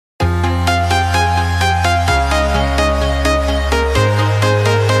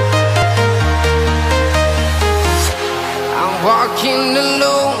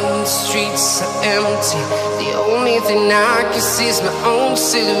are empty. The only thing I can see is my own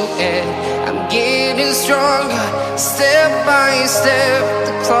silhouette. I'm getting stronger, step by step.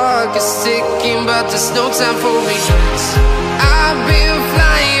 The clock is ticking, but there's no time for regrets. I've been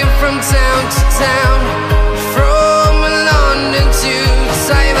flying from town to town, from London to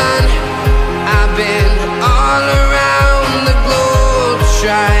Taiwan. I've been all around the globe,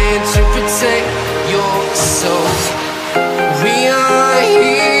 trying to protect your soul. We are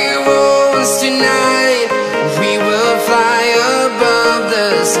heroes tonight. We will fly above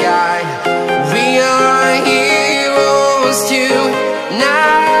the sky. We are heroes tonight.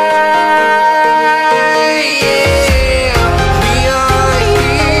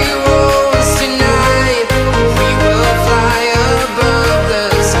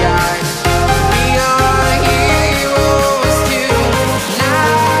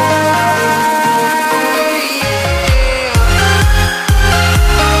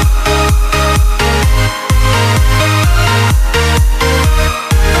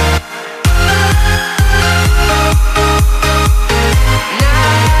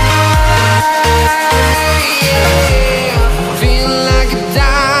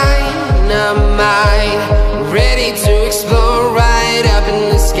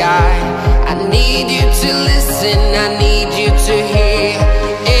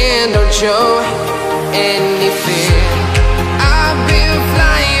 Show any fear. I've been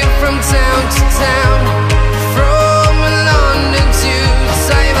flying from town to town, from London to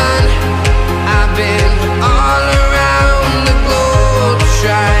Taiwan. I've been all around the globe,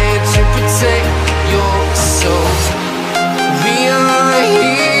 trying to protect your soul. We are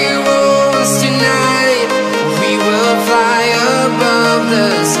heroes tonight. We will fly above the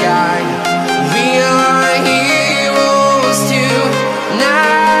sky. We are heroes tonight.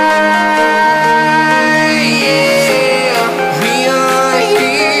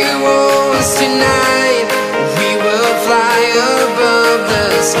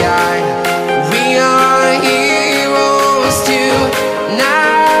 Sky. We are heroes tonight.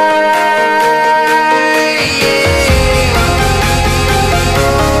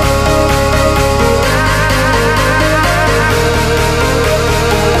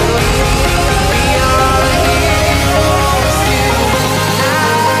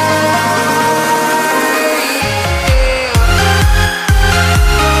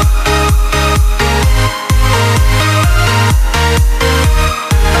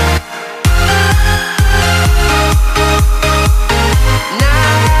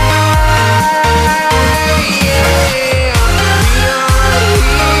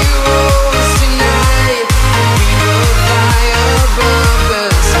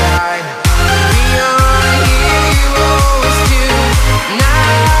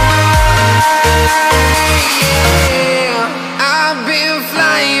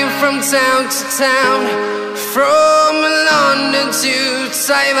 Town to town, from London to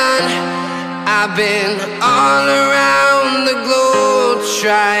Taiwan. I've been all around the globe,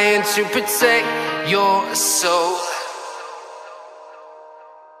 trying to protect your soul.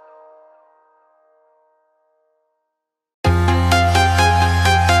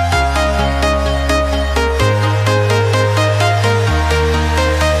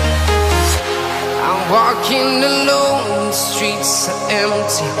 I'm walking alone, the streets are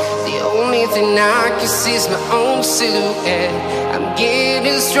empty. The only thing I can see is my own silhouette. I'm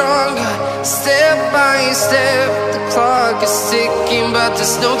getting stronger, step by step. The clock is ticking, but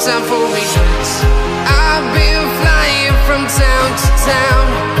there's no time for regrets. I've been flying from town to town,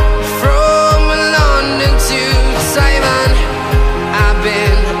 from London to Taiwan. I've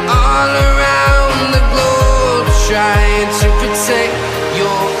been all around the globe, trying to protect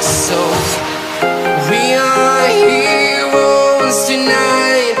your soul. We are heroes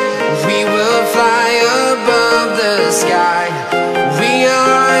tonight. We will fly above the sky. We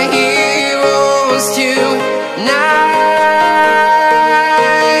are heroes tonight.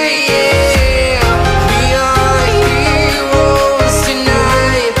 We are heroes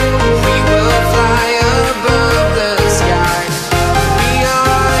tonight. We will fly above the sky. We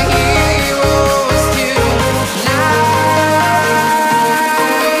are heroes tonight.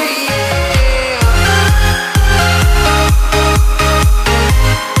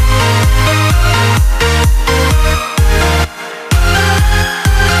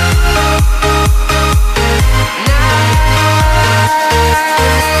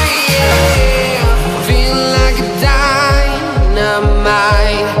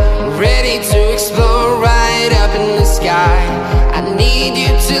 I need you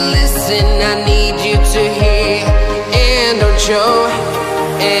to listen, I need you